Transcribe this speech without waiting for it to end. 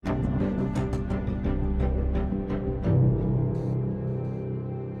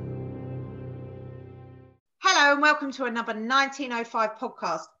and welcome to another 1905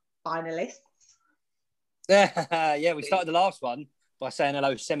 podcast, finalists. Yeah, we started the last one by saying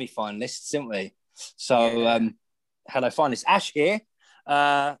hello semi-finalists, didn't we? So, hello finalists. Ash here,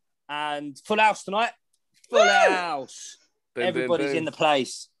 and full house tonight. Full house. Boom, Everybody's boom, boom. in the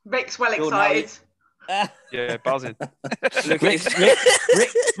place. Rick's well Jordan, excited. Yeah, buzzing.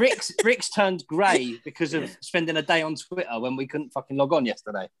 Rick's turned grey because of spending a day on Twitter when we couldn't fucking log on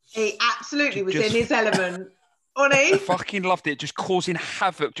yesterday. He absolutely was Just- in his element. I Honey. fucking loved it. Just causing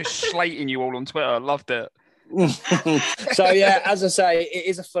havoc, just slating you all on Twitter. I loved it. So, yeah, as I say, it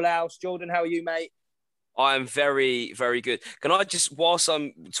is a full house. Jordan, how are you, mate? I am very, very good. Can I just, whilst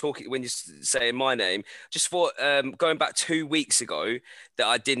I'm talking, when you're saying my name, just thought, going back 2 weeks ago that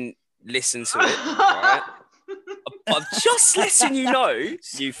I didn't listen to it, right? I'm just letting you know,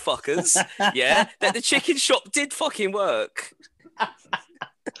 you fuckers, yeah, that the chicken shop did fucking work.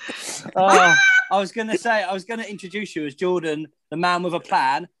 I was going to introduce you as Jordan, the man with a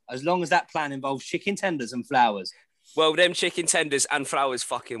plan, as long as that plan involves chicken tenders and flowers. Well, them chicken tenders and flowers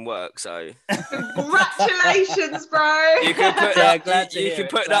fucking work, so. Congratulations, bro. You can put Yeah, that, glad to you hear can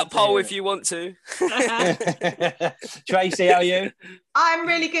it, put glad that to poll hear if it. you want to. Tracy, how are you? I'm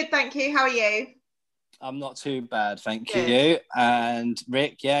really good, thank you. How are you? I'm not too bad, thank Good. you. And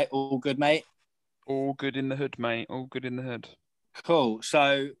Rick, yeah, all good, mate? All good in the hood, mate. All good in the hood. Cool.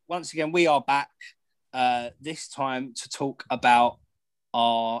 So once again, we are back this time to talk about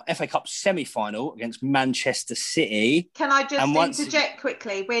our FA Cup semi-final against Manchester City. Can I just And once- interject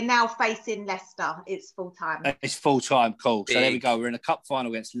quickly? We're now facing Leicester. It's full time. It's full-time, cool. So there we Big. go. We're in a cup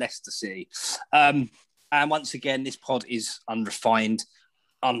final against Leicester City. And once again, this pod is unrefined,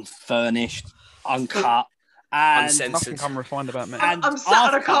 unfurnished, uncut. And Uncensored. Nothing unrefined about me. And I'm sat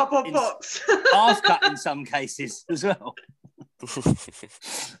on a I've cut cardboard in- box. half cut in some cases as well. Who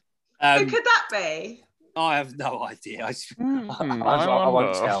could that be? I have no idea. I I won't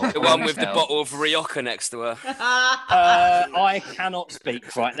wonder. tell. The I one won't with the tell. bottle of Rioja next to her. I cannot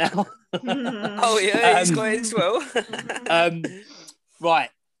speak right now. Oh, yeah, he's got it as well. Right.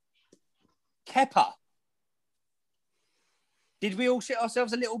 Kepa. Did we all shit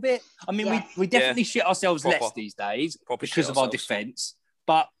ourselves a little bit? I mean, Yes. we definitely shit ourselves Proper. less these days Proper because shit of our ourselves. defence.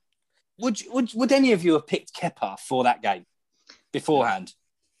 But would any of you have picked Kepa for that game beforehand?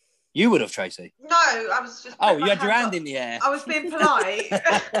 You would have, Tracy. No, I was just. Oh, putting you my had your hands hand up. in the air. I was being polite.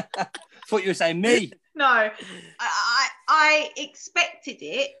 Thought you were saying me. No, I expected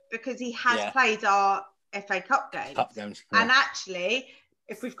it because he has Yeah. played our FA Cup games. Cup games. And actually,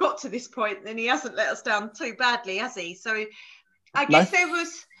 if we've got to this point, then he hasn't let us down too badly, has he? So I guess there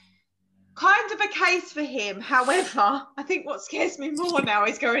was kind of a case for him. However, I think what scares me more now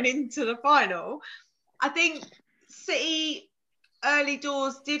is going into the final. I think City early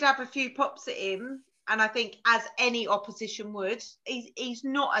doors did have a few pops at him. And I think as any opposition would, he's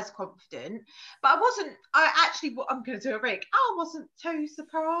not as confident. But I'm going to do a Rick. I wasn't too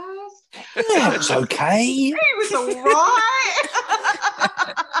surprised. Yeah, it's okay. He was all right.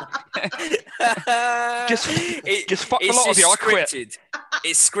 Just fuck a it's lot of just you. I quit. scripted.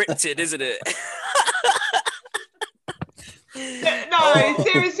 It's scripted, isn't it? No,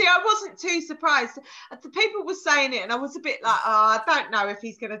 seriously, I wasn't too surprised. The people were saying it, and I was a bit like, oh, I don't know if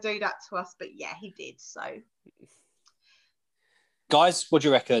he's going to do that to us. But yeah, he did. So Guys, what do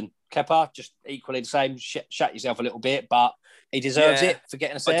you reckon? Kepa, just equally the same. Shat yourself a little bit, but he deserves Yeah. it for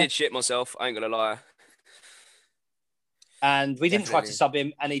getting us I there. did shit myself. I ain't gonna lie. And we didn't try to Definitely. sub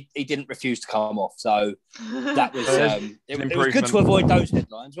him, and he didn't refuse to come off. So that was There's it an was good to improvement. avoid those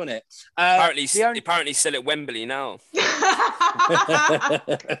headlines, wasn't it? Apparently still at Wembley now.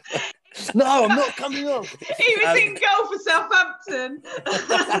 No, I'm not coming off. he was in goal for Southampton.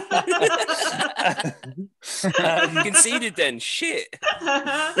 You conceded then. Shit.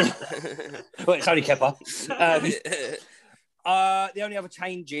 Well, it's only Kepa. The only other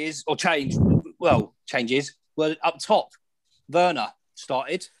changes were up top. Werner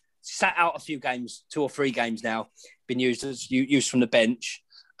started, sat out a few games, 2 or 3 games now, been used from the bench.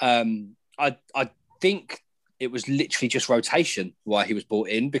 I think it was literally just rotation why he was brought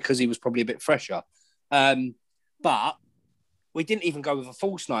in, because he was probably a bit fresher. But we didn't even go with a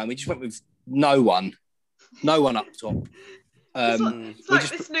false 9. We just went with no one up top. It's like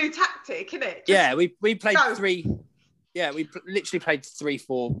this new tactic, isn't it? Yeah, we played go. 3. Yeah, we literally played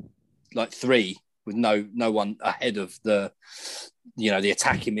 3-4-3 with no one ahead of the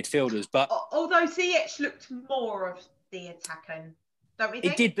attacking midfielders. But Although CH looked more of the attacking, don't we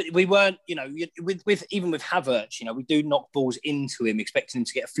It think? did, but we weren't, with even with Havertz, we do knock balls into him, expecting him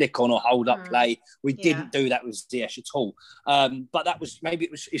to get a flick on or hold up play. We didn't do that with Ziyech at all. But that was, maybe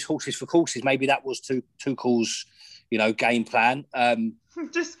it was his horses for courses. Maybe that was Tuchel's, game plan.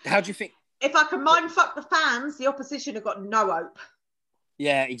 Just how do you think? If I can mind fuck the fans, the opposition have got no hope.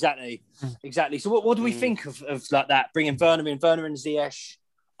 Yeah, exactly. So what do we think of like that? Bringing Werner and Ziyech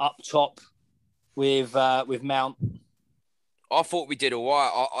up top with Mount. I thought we did all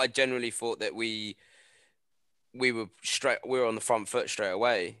right. I generally thought that we were on the front foot straight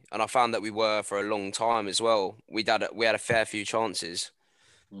away, and I found that we were for a long time as well. We had a fair few chances,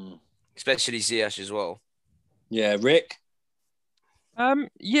 especially Ziyech as well. Yeah, Rick.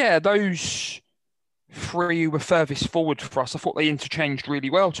 Yeah, those three were furthest forward for us. I thought they interchanged really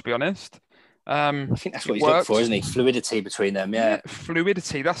well, to be honest. I think that's what he's looking for, isn't he? Fluidity between them, yeah.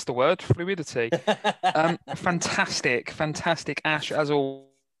 Fluidity, that's the word. Fluidity. Fantastic, Ash, as always.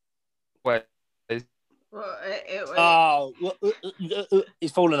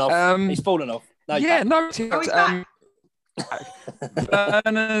 He's fallen off. No, yeah, no.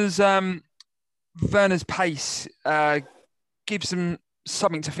 Werner's pace gives them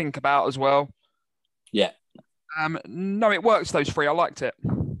something to think about as well. Yeah. No, it works, those three. I liked it.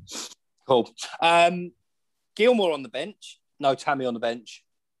 Cool. Gilmour on the bench. No Tammy on the bench.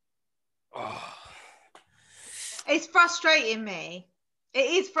 Oh. It's frustrating me. It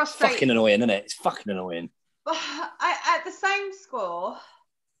is frustrating. Fucking annoying, isn't it? It's fucking annoying. At the same score.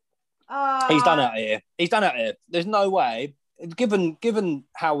 He's done out here. There's no way. Given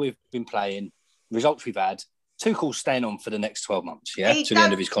how we've been playing, results we've had, Tuchel's staying on for the next 12 months, to the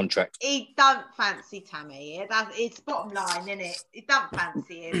end of his contract. He don't fancy Tammy. It's bottom line, isn't it? He don't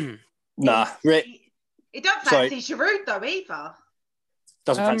fancy him. Nah, Rick. He don't fancy Giroud though either.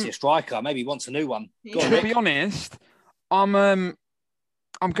 Doesn't fancy a striker. Maybe he wants a new one. Yeah. To be honest, I'm going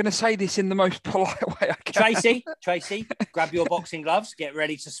to say this in the most polite way I can. Tracy, grab your boxing gloves. Get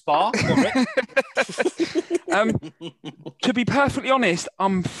ready to spar. To be perfectly honest,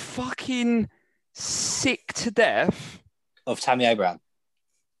 I'm fucking sick to death of Tammy Abraham.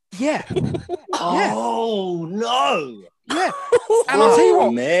 Yeah. Oh no. Yeah. And I'll tell you what,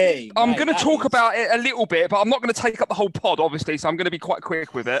 I'm going to talk about it a little bit, but I'm not going to take up the whole pod, obviously, so I'm going to be quite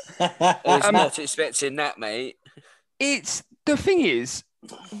quick with it. I'm not expecting that, mate. The thing is,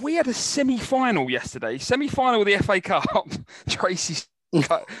 we had a semi-final yesterday, of the FA Cup. Tracy's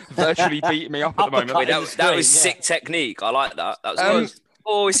virtually beating me up at the moment. Wait, that was sick technique. I like that. That was good.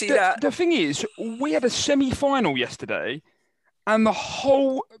 Oh, we see that. The thing is, we had a semi-final yesterday, and the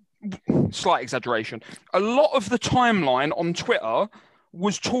whole... slight exaggeration. A lot of the timeline on Twitter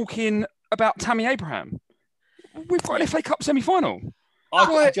was talking about Tammy Abraham. We've got an FA Cup semi-final. Do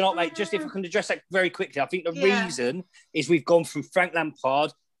you know what, mate? Just if I can address that very quickly, I think the reason is we've gone from Frank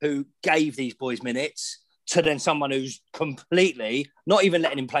Lampard, who gave these boys minutes, to then someone who's completely not even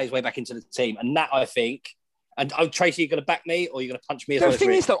letting him play his way back into the team. And that, I think... And Tracy, you're going to back me or you're going to punch me as well? The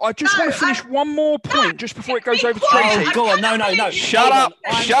thing is, though, I just want to finish one more point just before it goes over to Tracy. Oh, go on. No. Shut up.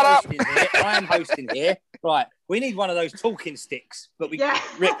 I am hosting here. Right. We need one of those talking sticks. But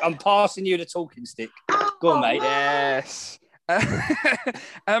Rick, I'm passing you the talking stick. Go on, mate. Yes.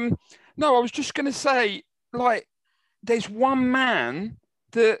 No, I was just going to say, there's one man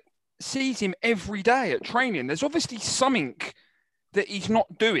that sees him every day at training. There's obviously something that he's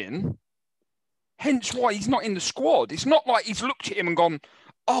not doing. Hence why he's not in the squad. It's not like he's looked at him and gone,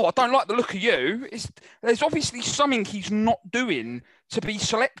 oh, I don't like the look of you. There's obviously something he's not doing to be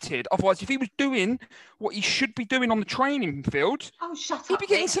selected. Otherwise, if he was doing what he should be doing on the training field, he'd be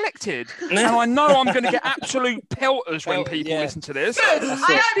getting selected. And I know I'm going to get absolute pelters when people listen to this. Good. I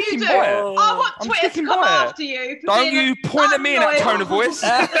hope you do. I want Twitter to come after you. Don't you point at me in that tone of voice.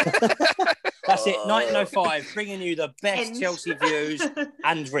 That's it, 1905, bringing you the best Chelsea views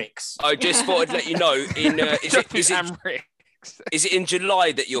and Rick's. I just thought I'd let you know, is it in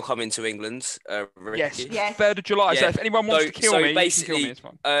July that you're coming to England, Ricky? Yes, 3rd of July. Yeah. So if anyone wants to kill me, basically, you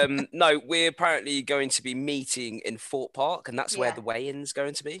can kill me, it's fine. No, we're apparently going to be meeting in Fort Park, and that's where the weigh-in's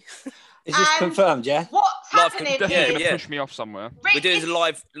going to be. Is this confirmed, yeah? What's happening going to push me off somewhere. Rick, we're doing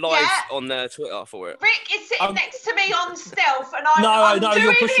live on Twitter for it. Rick is sitting next to me on stealth, and I'm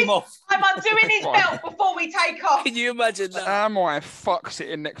you're pushing him off. I'm undoing his belt before we take off. Can you imagine that? Am I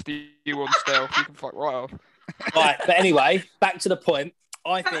sitting next to you on stealth? You can fuck right off. Right, but anyway, back to the point.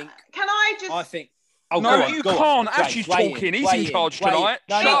 I think. Oh, no, you can't. Ashley's talking. He's in charge tonight.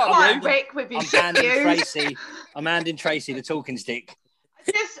 Shut up, Rick, with your shit views. I'm handing Tracy the talking stick.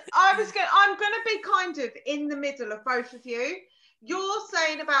 I'm going to be kind of in the middle of both of you. you're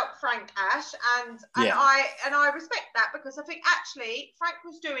saying about Frank Ash, and Yeah. I respect that, because I think actually Frank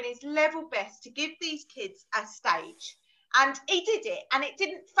was doing his level best to give these kids a stage, and he did it, and it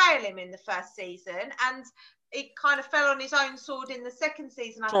didn't fail him in the first season, and it kind of fell on his own sword in the second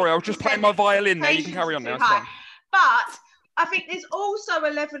season. Sorry, I was just playing my violin there. You can carry on now. It's fine. But I think there's also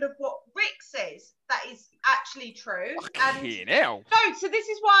a level of what Rick says that is actually true. Fucking hell. No, so this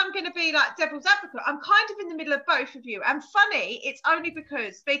is why I'm going to be like devil's advocate. I'm kind of in the middle of both of you. And funny, it's only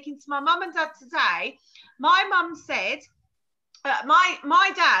because speaking to my mum and dad today, my mum said,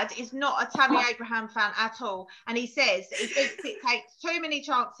 my dad is not a Tammy Abraham fan at all. And he says it takes too many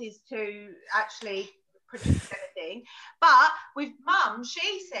chances to actually produce anything. But with mum,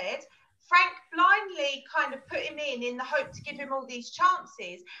 she said, Frank blindly kind of put him in the hope to give him all these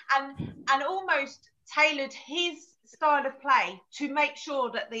chances, and almost tailored his style of play to make sure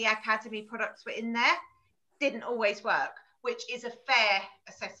that the academy products were in there. Didn't always work, which is a fair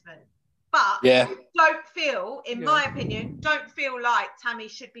assessment. But don't feel, in my opinion, don't feel like Tammy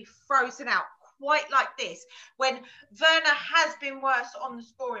should be frozen out quite like this when Werner has been worse on the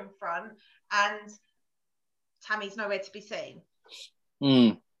scoring front and Tammy's nowhere to be seen.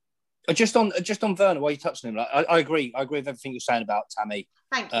 Just on Werner, while you touched on him, like, I agree with everything you're saying about Tammy.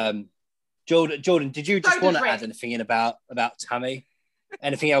 Thank you. Jordan, did you just want to add anything in about Tammy?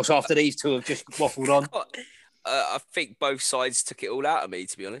 Anything else after these two have just waffled on? I think both sides took it all out of me,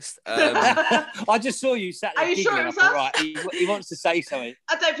 to be honest. I just saw you sat there. Are you giggling. sure it was I thought, us? right, he wants to say something.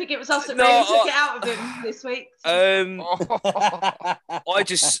 I don't think it was us that really took it out of him this week.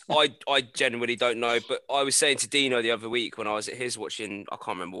 I genuinely don't know, but I was saying to Dino the other week when I was at his watching, I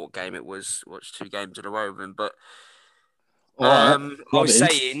can't remember what game it was, watched 2 games in a row with him, but I was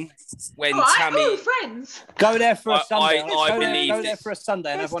saying when Tammy friends go there for a Sunday, go there for a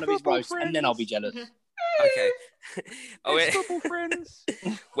Sunday and have one of his roasts, and then I'll be jealous. Okay. Football friends.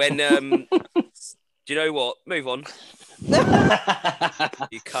 When do you know what? Move on.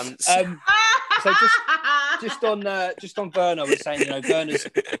 You cunts. So just on Werner, we're saying, you know,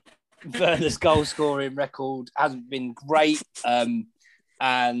 Werner's goal scoring record hasn't been great,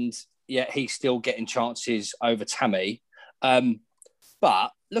 and yet he's still getting chances over Tammy.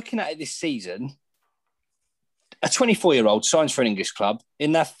 But looking at it this season, a 24-year-old signs for an English club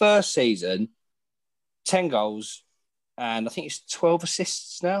in their first season, 10 goals, and I think it's 12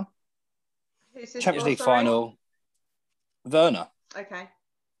 assists now. Champions League final. Werner. Okay.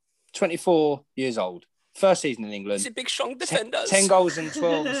 24 years old. First season in England. He's a big, strong defender. 10 goals and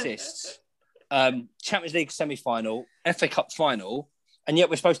 12 assists. Champions League semi-final, FA Cup final, and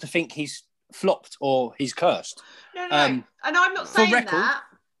yet we're supposed to think he's flopped or he's cursed. No. And I'm not saying that.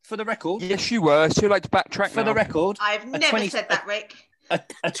 For the record. Yes, you were. It's too late to backtrack For the record. I've never said that, Rick.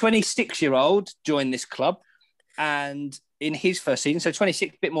 A 26-year-old joined this club, and in his first season, so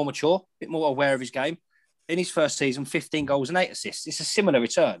 26, a bit more mature, a bit more aware of his game. In his first season, 15 goals and 8 assists. It's a similar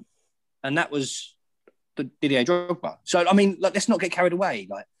return. And that was the Didier Drogba. So, I mean, let's not get carried away.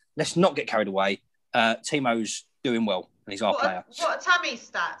 Timo's doing well, and he's our player. What are Tammy's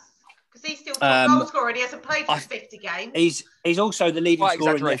stats? Because he's still goal scorer and he hasn't played for 50 games. He's also the leading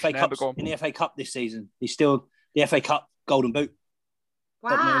scorer in the FA Cup this season. He's still the FA Cup Golden Boot.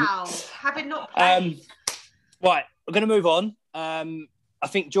 Wow, having not played. Right, we're going to move on. I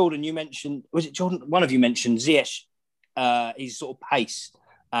think, Jordan, you mentioned, was it Jordan? One of you mentioned Ziyech, his sort of pace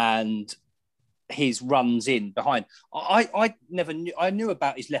and his runs in behind. I never knew, I knew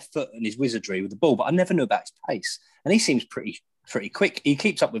about his left foot and his wizardry with the ball, but I never knew about his pace. And he seems pretty quick. He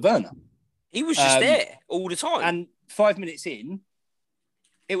keeps up with Werner. He was just there all the time. And 5 minutes in,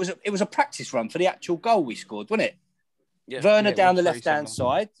 it was a practice run for the actual goal we scored, wasn't it? Yeah. Werner down the left-hand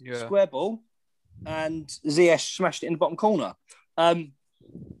side, square ball, and Ziyech smashed it in the bottom corner.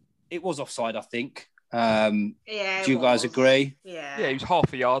 It was offside, I think. Do you guys agree? Yeah. Yeah, he was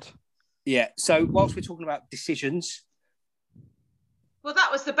half a yard. Yeah. So whilst we're talking about decisions, well,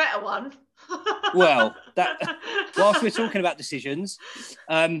 that was the better one. whilst we're talking about decisions,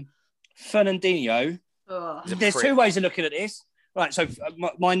 Fernandinho. There's 2 ways of looking at this. Right. So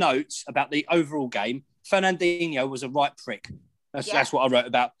my notes about the overall game. Fernandinho was a right prick. That's what I wrote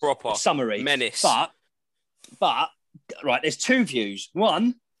about. Proper summary. Menace. But right, there's 2 views.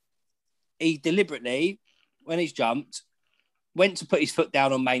 One, he deliberately, when he's jumped, went to put his foot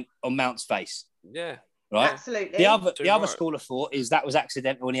down on Mount's face. Yeah. Right. Absolutely. The other school of thought is that was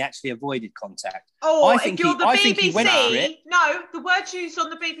accidental and he actually avoided contact. Oh, I think he went for it. No, the words used on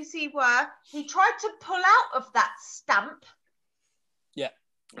the BBC were he tried to pull out of that stamp. Yeah.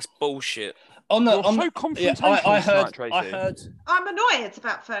 That's bullshit. So confrontational. I heard. I'm annoyed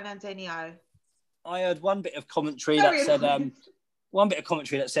about Fernandinho. I heard one bit of commentary that said one bit of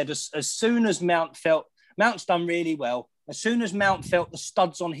commentary that said as soon as Mount's done really well. As soon as Mount felt the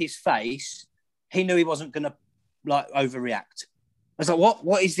studs on his face, he knew he wasn't going to like overreact. I was like,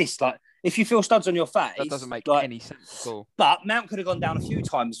 what is this? Like, if you feel studs on your face, That doesn't make like, any sense at all. But Mount could have gone down a few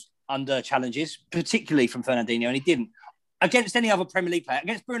times under challenges, particularly from Fernandinho, and he didn't. Against any other Premier League player,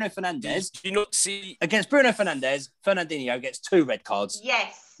 against Bruno Fernandes, Do you not see? against Bruno Fernandes, Fernandinho gets 2 red cards.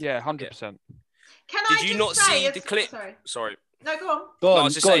 Yes. Yeah, 100%. Can Did I you just not say see as- the clip? Sorry. Sorry. No, go on. Go No, on, I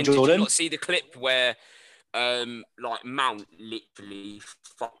was just go on, saying, did Jordan. you not see the clip where like Mount literally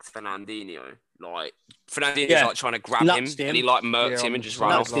fucked Fernandinho? Like Fernandinho's Yeah. like trying to grab him, Nutsed him. and he like murked Yeah, him on and the just side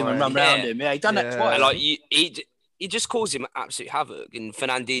ran Nuts off. him and run Yeah. round him. Yeah, he done that Yeah. twice. And like he just caused him absolute havoc. And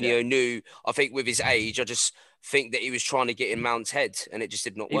Fernandinho knew, I think, with his age, I just think that he was trying to get in Mount's head, and it just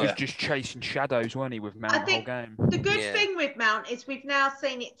did not He work. was just chasing shadows, weren't he, with Mount I the whole think game? The good Yeah. thing with Mount is we've now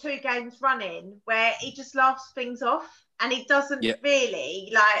seen it 2 games running where he just laughs things off and he doesn't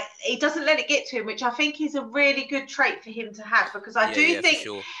really he doesn't let it get to him, which I think is a really good trait for him to have, because I do for think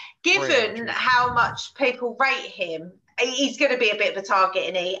sure. given much. how much people rate him, he's going to be a bit of a target,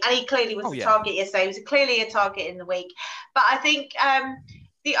 and he clearly was Oh, a yeah. target yesterday. He was clearly a target in the week. But I think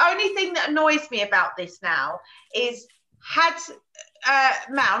the only thing that annoys me about this now is had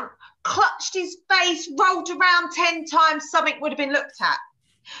Mount clutched his face, rolled around 10 times, something would have been looked at.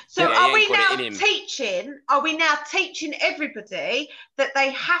 So Yeah, are he we ain't got it in him. now teaching everybody that they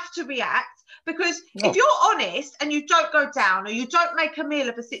have to react? Because No. if you're honest and you don't go down or you don't make a meal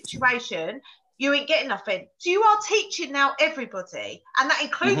of a situation, you ain't getting nothing. So you are teaching now everybody, and that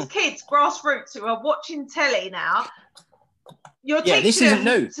includes kids, grassroots, who are watching telly now. You're teaching this isn't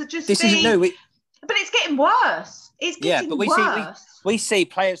them new. to just This be, isn't new. but it's getting worse. It's Yeah, getting but worse. we see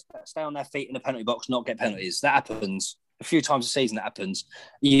players that stay on their feet in the penalty box not get penalties. That happens a few times a season. That happens.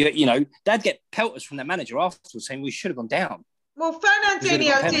 You know, they'd get pelters from their manager afterwards saying we should have gone down. Well, Should've got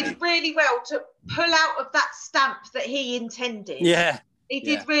Fernandinho penalty. did really well to pull out of that stamp that he intended. Yeah. He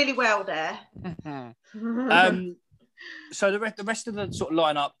did really well there. So the rest of the sort of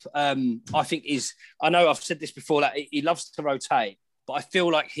lineup, I think is. I know I've said this before. Like he loves to rotate, but I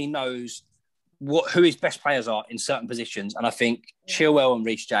feel like he knows who his best players are in certain positions, and I think Chilwell and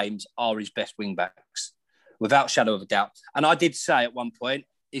Reece James are his best wing backs, without shadow of a doubt. And I did say at one point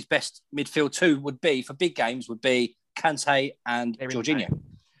his best midfield 2 would be for big games would be Kante and Jorginho.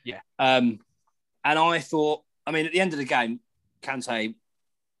 Yeah. And I thought, I mean, at the end of the game, Kante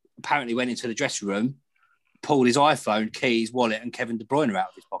apparently went into the dressing room, pulled his iPhone, keys, wallet, and Kevin De Bruyne out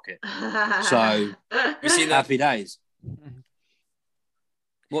of his pocket. So You seen that? happy days.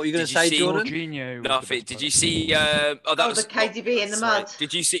 What were you going to say, Jordan? Jorginho was Nothing. the best Did you player. see? That was the KDB in the sorry. mud.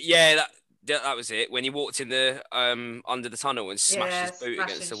 Did you see? Yeah, that was it. When he walked in the under the tunnel and smashed his boot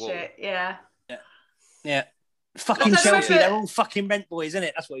against the wall. Shit, yeah. Yeah. Fucking So Chelsea, remember- they're all fucking rent boys, isn't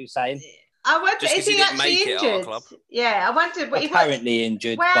it? That's what you're saying. I wonder, Just 'cause is he he didn't actually make it at our injured? club. Yeah, I wondered. What Apparently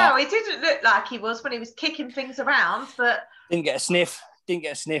injured, Wow, but it didn't look like he was when he was kicking things around, but didn't get a sniff.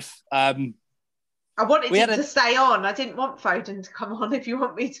 I wanted We him had to stay on. I didn't want Foden to come on, if you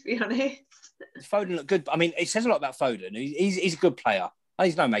want me to be honest. Foden looked good. I mean, it says a lot about Foden. He's a good player.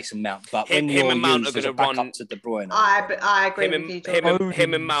 He's no Mason Mount, but Him- when him you're and Mount used are as a gonna run- backup to De Bruyne, I agree Him with you, and, John.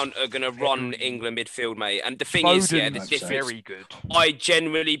 him and Mount are going to run Foden. England midfield, mate. And the thing is, yeah, the Foden's difference. very good. I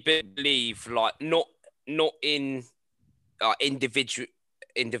genuinely believe, like, not in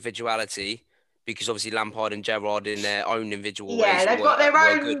individuality, because obviously Lampard and Gerrard in their own individual Yeah, ways they've got their were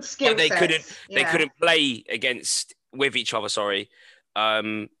own good. skill But they sets. they couldn't play with each other. Sorry,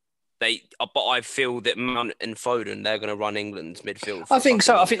 but I feel that Mount and Foden, they're going to run England's midfield. I think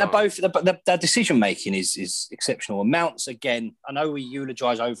so. I fucking think long they're both. Their decision making is exceptional. And Mount's again. I know we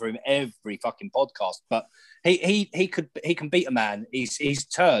eulogise over him every fucking podcast, but he can beat a man. He's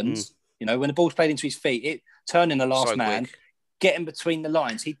turns. You know, when the ball's played into his feet, turning the last So man, quick. getting between the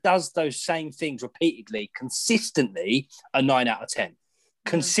lines. He does those same things repeatedly, consistently. A 9 out of 10,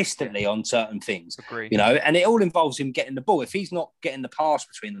 consistently on certain things. Agree. You know, and it all involves him getting the ball. If he's not getting the pass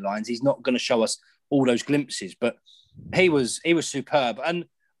between the lines, he's not going to show us all those glimpses. But he was superb, and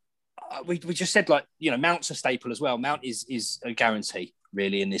we just said, like, you know, Mount's a staple as well. Mount is a guarantee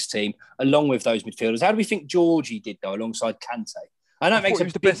really in this team, along with those midfielders. How do we think Georgie did though, alongside Kante? I know it makes a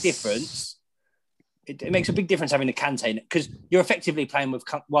big difference. It makes a big difference having a Kante, because you're effectively playing with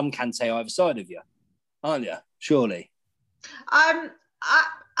one Kante either side of you, aren't you? Surely. I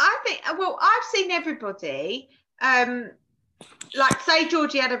think. Well, I've seen everybody. Like, say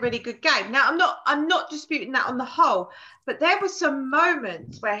Georgie had a really good game. Now, I'm not disputing that on the whole, but there were some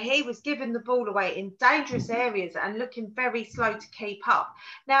moments where he was giving the ball away in dangerous areas and looking very slow to keep up.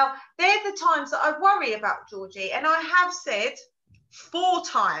 Now, they're the times that I worry about Georgie, and I have said 4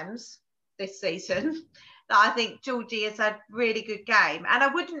 times this season that I think Georgie has had really good game, and I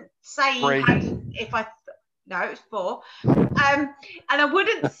wouldn't say he hadn't if I. No, it's 4. And I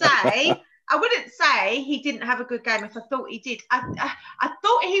wouldn't say he didn't have a good game if I thought he did. I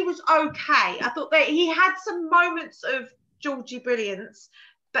thought he was okay. I thought that he had some moments of Georgie brilliance,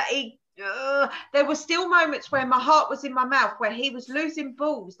 but there were still moments where my heart was in my mouth, where he was losing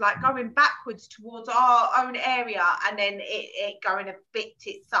balls, like going backwards towards our own area and then it going a bit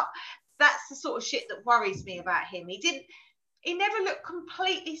tits up. That's the sort of shit that worries me about him. He never looked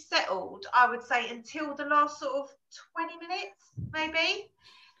completely settled, I would say, until the last sort of 20 minutes, maybe.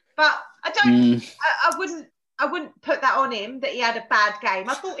 But I wouldn't put that on him that he had a bad game.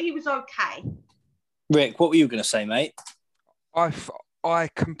 I thought he was okay. Rick, what were you going to say, mate? I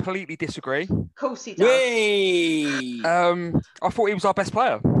completely disagree. Of course he does. I thought he was our best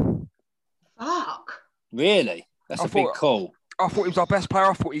player. Fuck. Really? That's a big call. I thought he was our best player.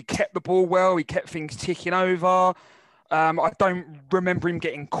 I thought he kept the ball well. He kept things ticking over. I don't remember him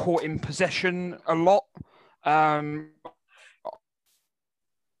getting caught in possession a lot.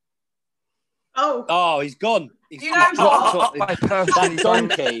 He's gone. You know what? I personally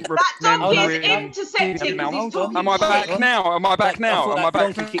donkey. That donkey is intercepting. Am I back now? Am I back now? Am I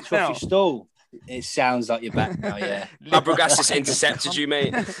back donkey kicks off your stall. It sounds like you're back now, yeah. Fabregas intercepted you,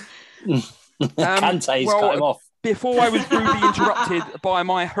 mate. Kante's cut him off. Before I was rudely interrupted by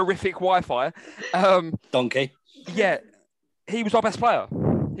my horrific Wi-Fi. Donkey. Yeah, he was our best player.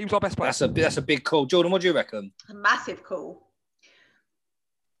 He was our best player. That's a big call. Jordan, what do you reckon? A massive call.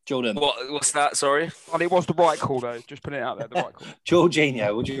 Jordan. What's that? Sorry? And it was the right call, though. Just putting it out there, the right call.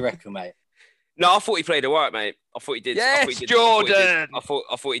 Jorginho, what do you reckon, mate? No, I thought he played all right, mate. I thought he did. Yes, Jordan! I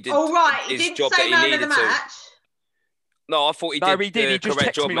thought he did. All right, his he didn't job say that he man of the needed to. match. No, I thought he did. No, he did. He just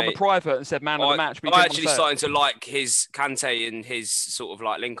correct texted job, me mate. on the private and said man of the match. I'm actually starting to like his Kante and his sort of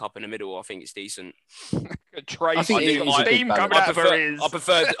like link up in the middle. I think it's decent. I think steam coming out of his. I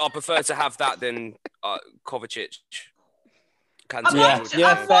prefer to have that than Kovacic. I'm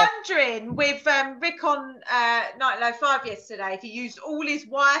wondering with Rick on Night Low 5 yesterday if he used all his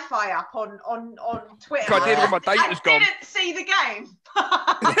Wi-Fi up on Twitter. I did when my date was gone. Didn't see the game.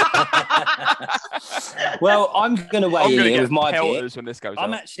 Well, I'm going to weigh in with my bit. When this goes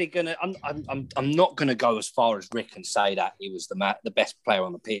I'm actually going to. I'm not going to go as far as Rick and say that he was the best player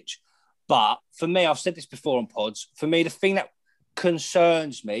on the pitch. But for me, I've said this before on pods. For me, the thing that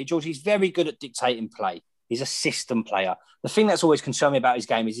concerns me, George, he's very good at dictating play. He's a system player. The thing that's always concerned me about his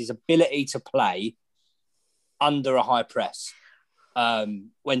game is his ability to play under a high press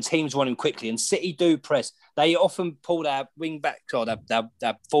when teams want him quickly. And City do press. They often pull their wing backs or their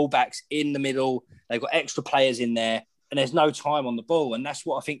full backs in the middle. They've got extra players in there and there's no time on the ball. And that's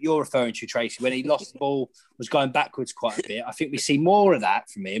what I think you're referring to, Tracy. When he lost the ball, was going backwards quite a bit. I think we see more of that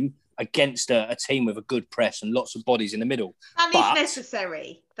from him against a team with a good press and lots of bodies in the middle. And it's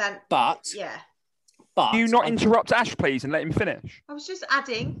necessary. Yeah. But can you not interrupt Ash, please, and let him finish? I was just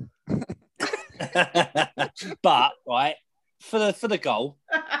adding. But right for the goal,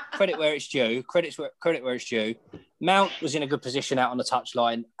 credit where it's due. Credit where it's due. Mount was in a good position out on the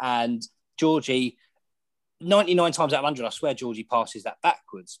touchline, and Georgie, 99 times out of 100, I swear Georgie passes that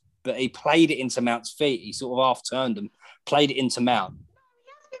backwards, but he played it into Mount's feet. He sort of half turned and played it into Mount.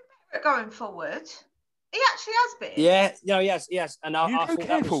 He has been better at going forward. He actually has been. Yeah, no, he has. And I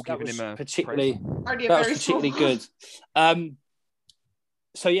thought that was particularly good.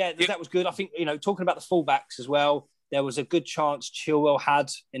 So, yeah, that was good. I think, talking about the fullbacks as well, there was a good chance Chilwell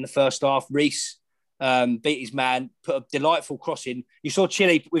had in the first half. Reece beat his man, put a delightful cross in. You saw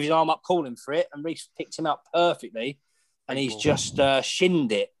Chile with his arm up calling for it, and Reece picked him up perfectly, and he's just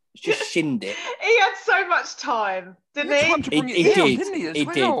shinned it. Just shinned it. He had so much time, didn't he? He did.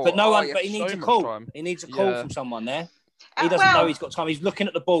 But but he needs a call. He needs a call from someone there. He doesn't know he's got time. He's looking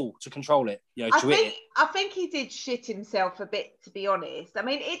at the ball to control it. I think he did shit himself a bit, to be honest. I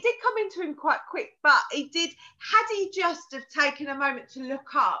mean, it did come into him quite quick, but had he just have taken a moment to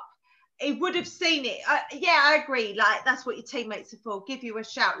look up, he would have seen it. I agree. Like, that's what your teammates are for. Give you a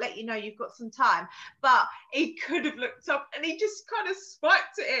shout, let you know you've got some time. But he could have looked up and he just kind of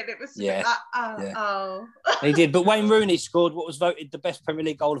spiked it in. It was oh. He did. But Wayne Rooney scored what was voted the best Premier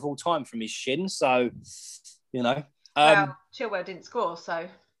League goal of all time from his shin. So, Well, Chilwell didn't score, so.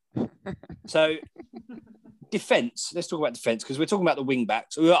 So, defence. Let's talk about defence because we're talking about the wing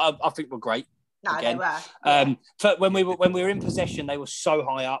backs. I think we're great. No, again. they were. When we were in possession, they were so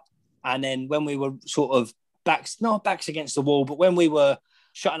high up. And then when we were sort of not backs against the wall, but when we were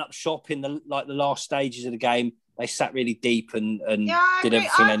shutting up shop in the last stages of the game, they sat really deep and did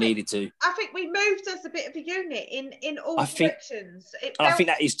everything they needed to. I think we moved as a bit of a unit in all I think- directions. I think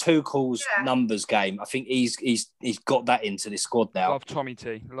that is Tuchel's Yeah. numbers game. I think he's got that into the squad now. Love Tommy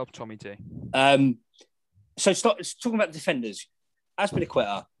T. So talking about the defenders,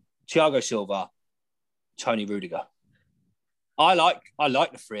 Azpilicueta, Thiago Silva, Tony Rudiger. I like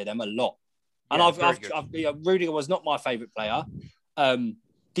the three of them a lot. And Yeah, Rudiger was not my favourite player.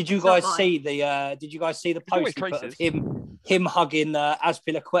 Did you It's not guys mine. see the always post he put of traces. him hugging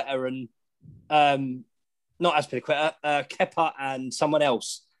Azpilicueta and not Azpilicueta, Kepa and someone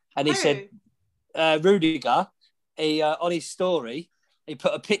else? And he said Rudiger, on his story, he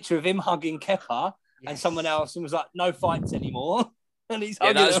put a picture of him hugging Kepa and someone else, and was like, "No fights anymore." And he's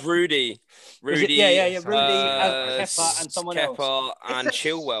hugging that's him. Rudy. Rudy. Yeah. Rudy, Kepa, and someone else. Kepa and It's a-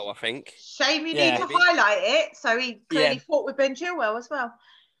 Chilwell, I think. Shame you Yeah. need to highlight it. So he clearly Yeah. fought with Ben Chilwell as well.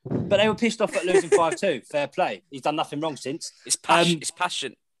 But they were pissed off at losing 5-2. Fair play. He's done nothing wrong since. It's passion. It's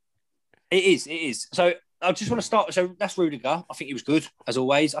passion. It is. So I just want to start. So that's Rudiger. I think he was good, as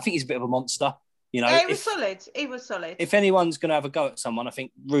always. I think he's a bit of a monster. You know, Yeah, he was solid. if anyone's going to have a go at someone, I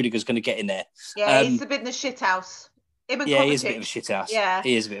think Rudiger's going to get in there. Yeah, he's a bit in the shit house. Him and Yeah, he is a Kovacic. bit of a shit house. Yeah.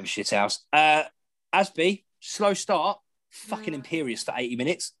 He is a bit of a shit house. Asby, slow start, fucking imperious for 80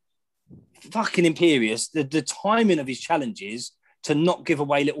 minutes. Fucking imperious. The timing of his challenges to not give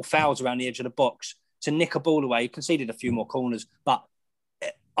away little fouls around the edge of the box, to nick a ball away. He conceded a few more corners, but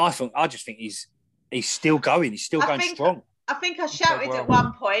I just think he's still going. He's still going strong. I think I shouted at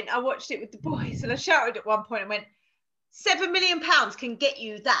one point. I watched it with the boys, and I shouted at one point and went, £7 million can get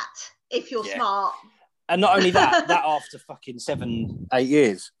you that if you're smart. And not only that, after fucking 7-8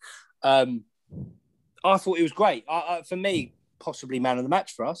 years. I thought he was great. For me, possibly man of the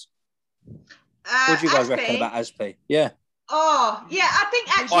match for us. What do you guys reckon about Aspi? Yeah. Oh, yeah, I think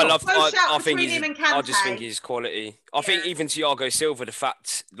actually I just think he's quality. I think even Thiago Silva, the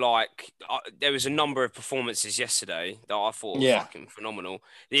fact, there was a number of performances yesterday that I thought were fucking phenomenal.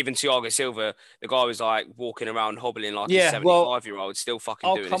 Even Thiago Silva, the guy was like walking around hobbling like a 75-year-old, still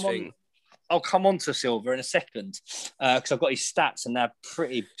fucking doing his thing. I'll come on to Silva in a second because I've got his stats and they're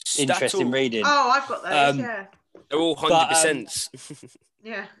pretty interesting reading. Oh, I've got those, yeah. They're all 100%.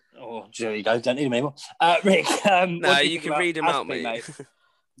 Yeah. Oh, there you go. Don't need them anymore. Rick, no, you can read them out, mate.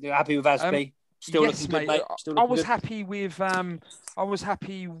 You're happy with Aspi? Still yes, looking good, mate. I was happy with all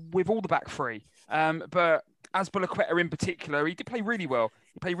the back three. But Azpilicueta in particular, he did play really well.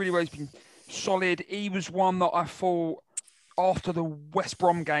 He's been solid. He was one that I thought after the West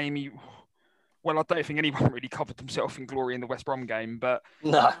Brom game, I don't think anyone really covered themselves in glory in the West Brom game, but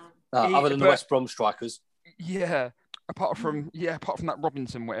other than the West Brom strikers. Yeah. Apart from that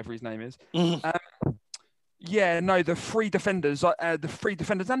Robinson, whatever his name is. Mm. The three defenders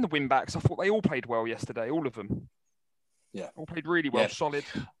and the wing backs, I thought they all played well yesterday, all of them. Yeah. All played really well, solid.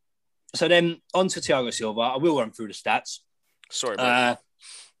 So then on to Thiago Silva. I will run through the stats. Sorry, mate.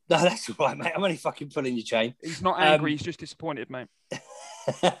 No, that's all right, mate. I'm only fucking pulling your chain. He's not angry, he's just disappointed, mate.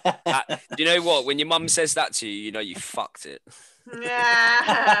 Do you know what? When your mum says that to you, you know you fucked it.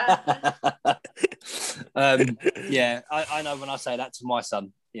 Yeah. I know when I say that to my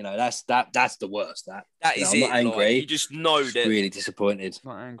son, you know, that's the worst. That is I'm not angry. you just know that. Really disappointed.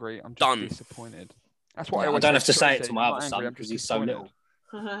 Not angry. I'm just disappointed. That's what I don't have to say it to my other son because he's so little.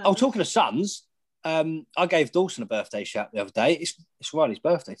 Talking of sons, I gave Dawson a birthday shout the other day. It's Riley's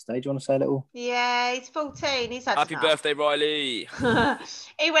birthday today. Do you want to say a little? Yeah, he's 14. He's had Happy birthday, Riley.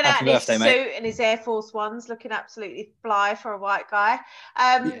 He went out in his suit and his Air Force Ones, looking absolutely fly for a white guy.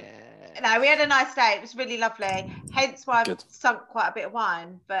 No, we had a nice day. It was really lovely. Hence why I've sunk quite a bit of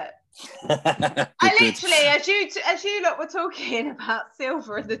wine. But I literally, as you lot were talking about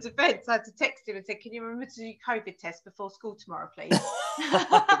Silva and the defence, I had to text him and say, "Can you remember to do COVID test before school tomorrow, please?"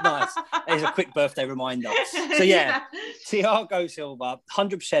 Nice. There's a quick birthday reminder. So Thiago Silva,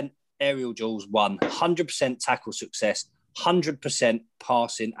 100% aerial duels won, 100% tackle success, 100%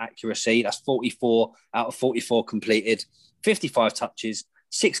 passing accuracy. That's 44 out of 44 completed, 55 touches,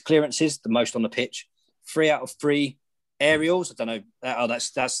 6 clearances, the most on the pitch, 3 out of 3 aerials. I don't know.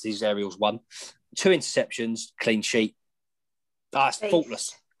 That's these aerials won. 2 interceptions, clean sheet. That's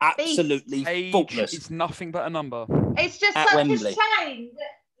faultless. Absolutely faultless. It's nothing but a number. It's just At such Wembley. a shame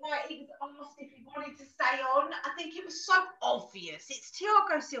that he was asked if he wanted to stay on. I think it was so obvious. It's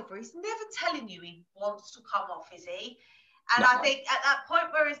Thiago Silva. He's never telling you he wants to come off, is he? And I think at that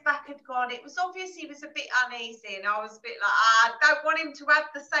point where his back had gone, it was obvious he was a bit uneasy. And I was a bit like, I don't want him to have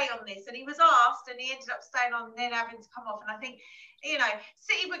the say on this. And he was asked and he ended up staying on and then having to come off. And I think,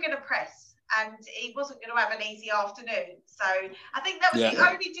 City were going to press and he wasn't going to have an easy afternoon. So I think that was the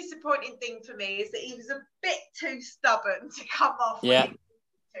only disappointing thing for me is that he was a bit too stubborn to come off. Yeah.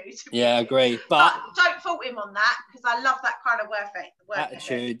 Yeah, I agree. But don't fault him on that, because I love that kind of work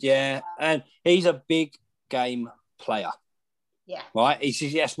attitude, yeah. And he's a big game player. Yeah. Right? He's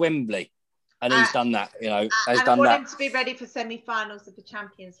yes, Wembley. And he's done that, you know. And I want him to be ready for semi-finals of the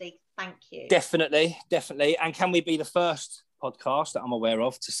Champions League. Thank you. Definitely. And can we be the first podcast that I'm aware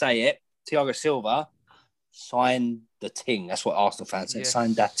of to say it? Thiago Silva, sign the ting. That's what Arsenal fans say. Yes.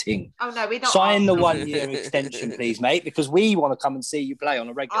 Sign that ting. Oh, no, we're not. Sign the 1-year extension, please, mate, because we want to come and see you play on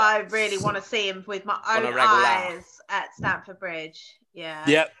a regular. I really want to see him with my own eyes at Stamford Bridge. Yeah.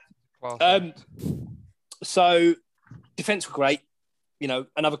 Yep. Well, so, defence were great. You know,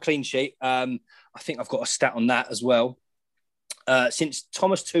 another clean sheet. I think I've got a stat on that as well. Since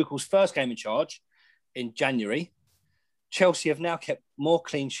Thomas Tuchel's first game in charge in January, Chelsea have now kept more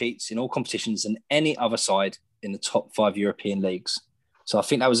clean sheets in all competitions than any other side in the top 5 European leagues. So I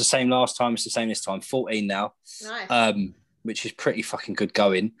think that was the same last time. It's the same this time. 14 now, nice. Which is pretty fucking good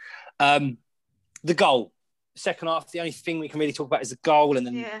going. The goal, second half, the only thing we can really talk about is the goal, and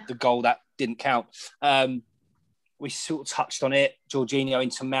then the goal that didn't count. We sort of touched on it. Jorginho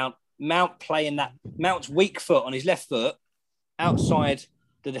into Mount. Mount playing that. Mount's weak foot on his left foot outside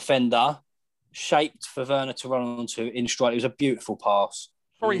the defender, shaped for Werner to run onto in stride. It was a beautiful pass.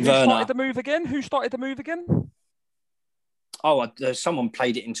 Sorry, who started the move again? Oh, someone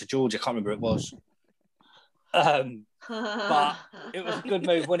played it into George. I can't remember who it was. But it was a good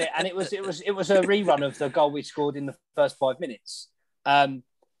move, wasn't it? And it was a rerun of the goal we scored in the first 5 minutes.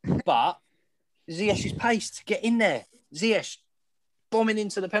 But Ziyech's pace to get in there. Ziyech bombing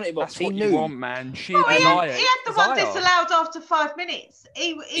into the penalty box. That's what you want, man. He had the one disallowed after 5 minutes.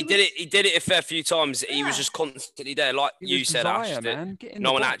 He did it a fair few times. He was just constantly there, like you said, Ash.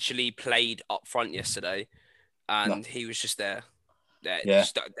 No one actually played up front yesterday, and he was just there.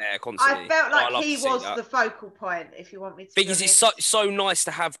 Just there constantly. I felt like he was the focal point, if you want me to. Because it's so nice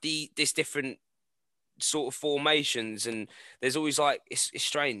to have this different sort of formations, and there's always like it's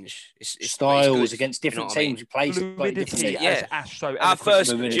strange. It's styles against different teams. You play fluidity. At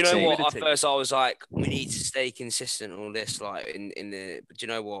first, do you know what? At first, I was like, we need to stay consistent. All this, like in the. But do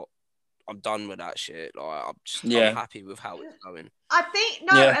you know what? I'm done with that shit. Like I'm happy with how it's going. I think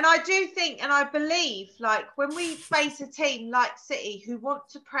and I do think, and I believe, like when we face a team like City who want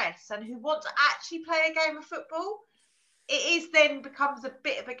to press and who want to actually play a game of football, it then becomes a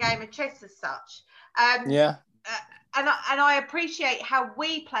bit of a game of chess as such. And I appreciate how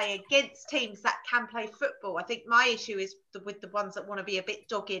we play against teams that can play football. I think my issue is with the ones that want to be a bit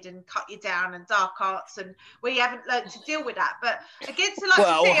dogged and cut you down and dark arts, and we haven't learned to deal with that. But against the likes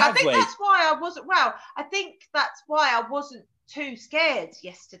of City, I think that's why I wasn't. Well, I think that's why I wasn't too scared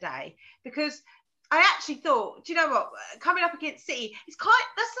yesterday, because I actually thought, do you know what? Coming up against City, that's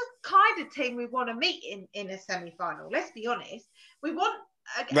the kind of team we want to meet in a semi-final. Let's be honest. We want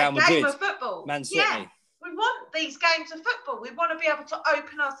a game of football. Man City. Yeah. We want these games of football. We want to be able to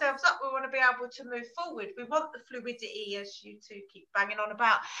open ourselves up. We want to be able to move forward. We want the fluidity, as you two keep banging on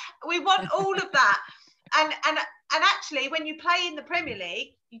about. We want all of that. And actually, when you play in the Premier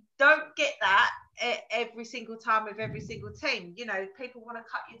League, you don't get that every single time with every single team. You know, people want to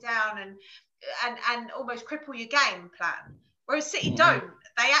cut you down and almost cripple your game plan. Whereas City don't.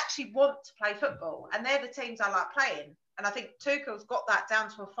 They actually want to play football, and they're the teams I like playing. And I think Tuchel's got that down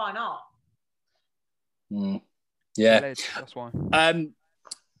to a fine art. Yeah, that's why.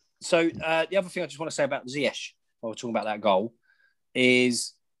 So the other thing I just want to say about Ziyech, while we're talking about that goal,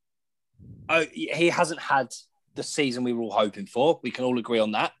 is he hasn't had the season we were all hoping for. We can all agree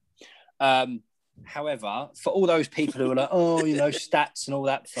on that. However, for all those people who are like, stats and all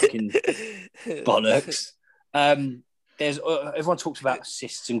that fucking bollocks, everyone talks about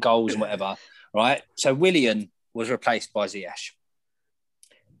assists and goals and whatever, right? So Willian was replaced by Ziyech.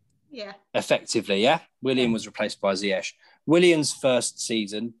 Yeah. Effectively, yeah. Willian was replaced by Ziyech. Willian's first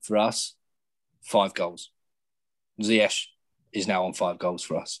season for us, 5 goals. Ziyech is now on 5 goals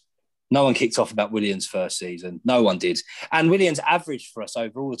for us. No one kicked off about Willian's first season. No one did. And Willian's average for us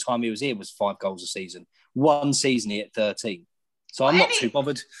over all the time he was here was 5 goals a season. One season he hit 13. So I'm not too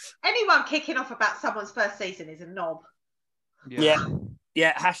bothered. Anyone kicking off about someone's first season is a knob. Yeah.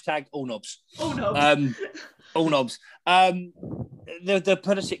 Hashtag all knobs. All knobs. All knobs. The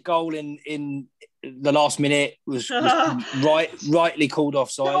Pulisic goal in the last minute was rightly called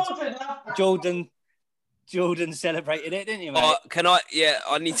offside. Jordan celebrated it, didn't you, mate?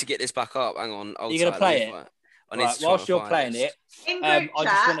 I need to get this back up. Hang on. You're going to play it? Whilst you're playing it, I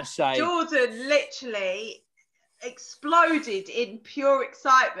just want to say... Jordan literally exploded in pure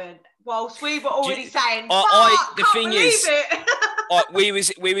excitement whilst we were already saying, the thing is,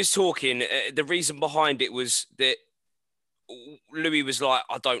 we was talking, the reason behind it was that Louis was like,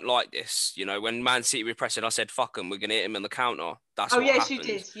 I don't like this. You know, when Man City were pressing, I said, fuck him, we're going to hit him on the counter. That's what yes, happened.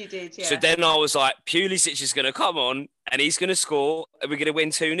 you did, yeah. So then I was like, Pulisic is going to come on and he's going to score and we're going to win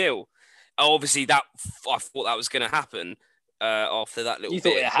 2-0. Obviously, I thought that was going to happen after that little You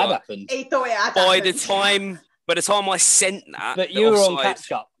bit. thought it had happened? He thought it had By happened. the time I sent that, But the you were on offside-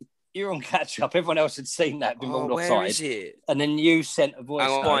 catch-up. You were on catch-up. Everyone else had seen that, been ruled where offside. is it? And then you sent a voice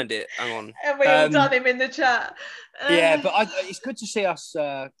Hang on, note. find it. Hang on. And we all done him in the chat. Yeah, but it's good to see us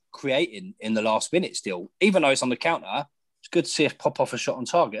creating in the last minute still. Even though it's on the counter, it's good to see us pop off a shot on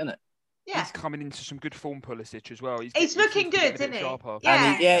target, isn't it? Yeah. He's coming into some good form, Pulisic, as well. He's looking good, isn't he? Sharper.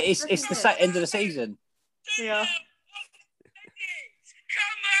 Yeah. And it's the end of the season. Yeah.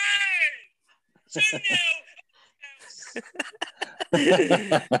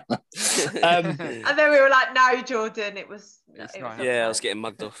 And then we were like, no, Jordan, it was It's it not was Yeah, I offside. was getting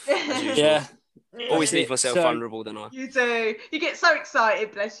mugged off. As usual. Yeah. Always That's leave it. myself So- vulnerable, don't I? You do. You get so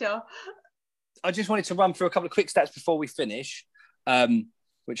excited, bless you. I just wanted to run through a couple of quick stats before we finish,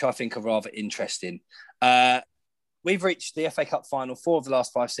 which I think are rather interesting. We've reached the FA Cup final 4 of the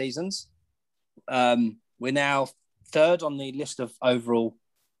last 5 seasons. We're now 3rd on the list of overall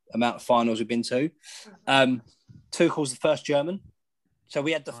amount of finals we've been to. Tuchel's the first German. So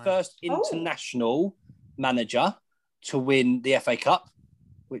we had the first international manager to win the FA Cup,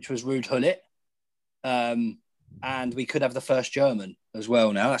 which was Ruud Gullit. And we could have the first German as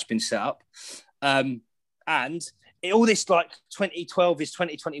well now. That's been set up. And all this like 2012 is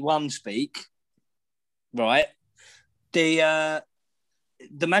 2021 speak, right? The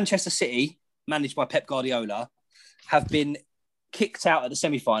Manchester City, managed by Pep Guardiola, have been kicked out at the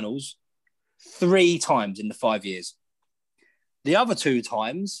semi-finals 3 times in the 5 years. The other 2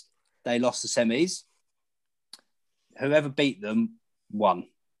 times they lost the semis. Whoever beat them won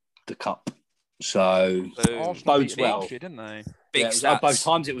the cup. So Boom. bodes beat them well. last year, didn't they? Big Yeah, it was- stats. both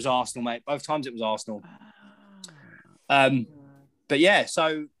times it was Arsenal, mate. Both times it was Arsenal. But yeah,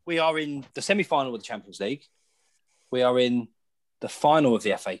 so we are in the semi-final of the Champions League. We are in the final of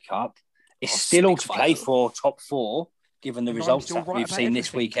the FA Cup. It's still all to play for top 4, given the And I'm results still that right we've about seen this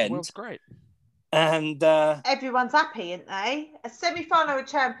everything. The weekend. world's great. And Everyone's happy, aren't they? A semi-final of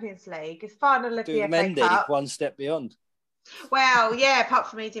Champions League, a final of do the the FA Mendy Cup. one step beyond. Well, yeah, apart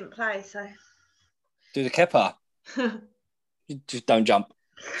from he didn't play, so. Do the Kepa. You just don't jump.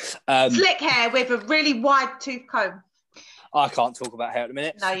 Slick hair with a really wide tooth comb. I can't talk about hair at the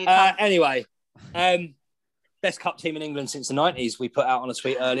minute. No, you can't. Anyway, best cup team in England since the 90s. We put out on a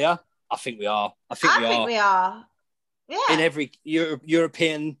tweet earlier. I think we are. I think we are. Yeah. In every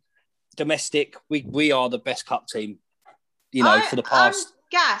European, domestic, we are the best cup team, for the past I'm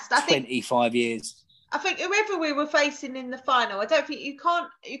gassed. I think 25 years. whoever we were facing in the final, I don't think you can't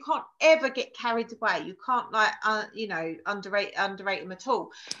ever get carried away. You can't underrate him at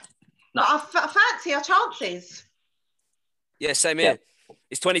all. No. But I fancy our chances. Yeah, same here.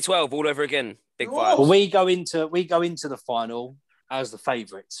 It's 2012 all over again. Big Oh. vibes. Well, we go into the final as the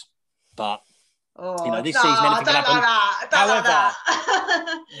favourites, but this season anything can happen. However,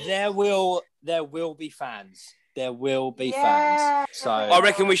 there will be fans. There will be Yeah. fans. So I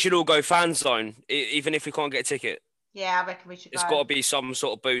reckon we should all go fan zone, even if we can't get a ticket. yeah, I reckon we should. It's got to be some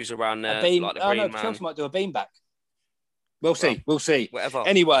sort of booze around there, a beam. like the Oh Green no, Man. Chelsea might do a beam back. We'll see. We'll see. Whatever.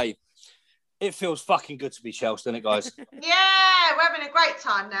 Anyway, it feels fucking good to be Chelsea, doesn't it, guys? Yeah, we're having a great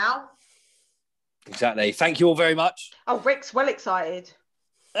time now. Exactly. Thank you all very much. Oh, Rick's well excited.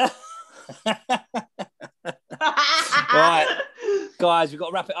 Right, guys, we've got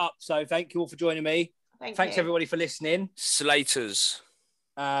to wrap it up. So thank you all for joining me. Thanks you. everybody for listening, Slaters.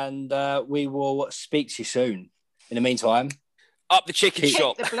 and we will speak to you soon. In the meantime, Up the chicken Keep-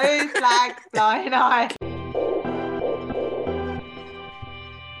 shop. The blue flag flying high.